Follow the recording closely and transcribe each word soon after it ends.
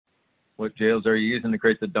What jails are you using to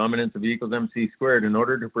create the dominance of E equals MC squared in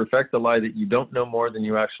order to perfect the lie that you don't know more than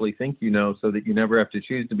you actually think you know, so that you never have to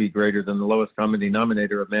choose to be greater than the lowest common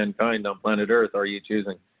denominator of mankind on planet Earth? Are you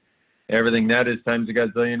choosing? Everything that is times a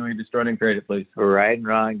gazillion, we destroy and create it, please. Right and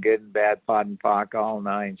wrong, good and bad, pod and pock, all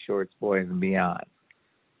nine, shorts, boys, and beyond.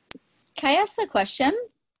 Can I ask a question?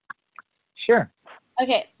 Sure.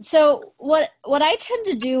 Okay, so what I tend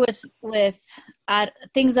to do with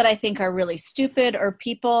things that I think are really stupid or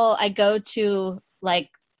people, I go to like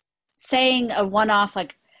saying a one-off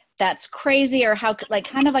like that's crazy or how like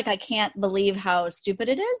kind of like I can't believe how stupid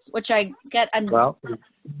it is, which I get. Well,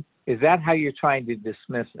 is that how you're trying to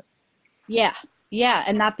dismiss it? Yeah,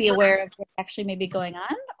 and not be aware of what actually may be going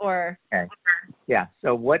on, or okay. Yeah.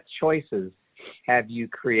 So what choices have you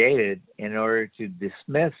created in order to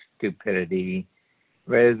dismiss stupidity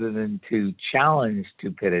rather than to challenge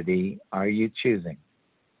stupidity? Are you choosing?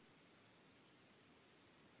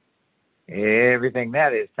 Everything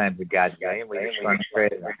that is times a goddamn. We just want to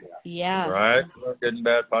create it. Yeah. Right. Good and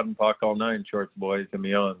bad, pod and pock, all nine, shorts, boys, and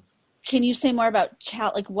beyond. Can you say more about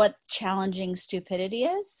like what challenging stupidity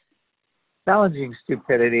is? Challenging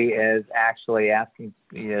stupidity is actually asking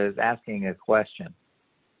a question.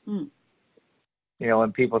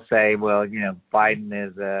 When people say, well, Biden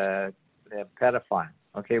is a pedophile.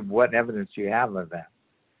 Okay, what evidence do you have of that?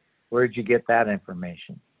 Where'd you get that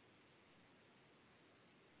information?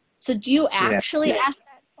 So do you actually ask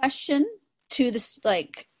that question to this,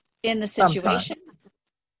 like, in the situation?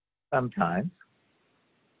 Sometimes.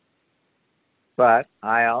 But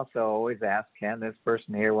I also always ask, can this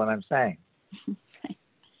person hear what I'm saying? Right.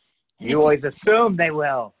 You always assume they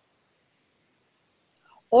will.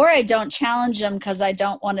 Or I don't challenge them because I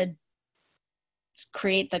don't want to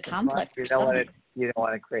create the conflict. You don't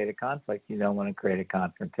want to create a conflict. You don't want to create a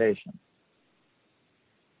confrontation.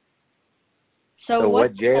 So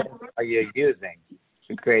what jail are you using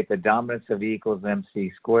to create the dominance of E equals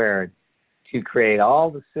MC squared, to create all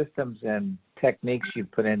the systems and techniques you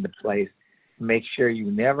put into place to make sure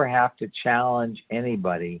you never have to challenge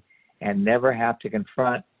anybody and never have to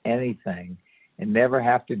confront anything and never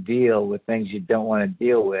have to deal with things you don't want to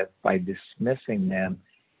deal with by dismissing them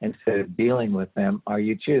instead of dealing with them? Are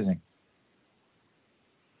you choosing?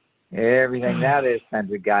 Everything that is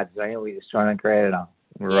times of God's zillion, we just trying to create it all.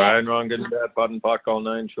 Right and wrong, good and bad, pod and pock, all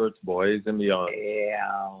nine, shorts, boys, and beyond.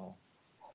 Yeah.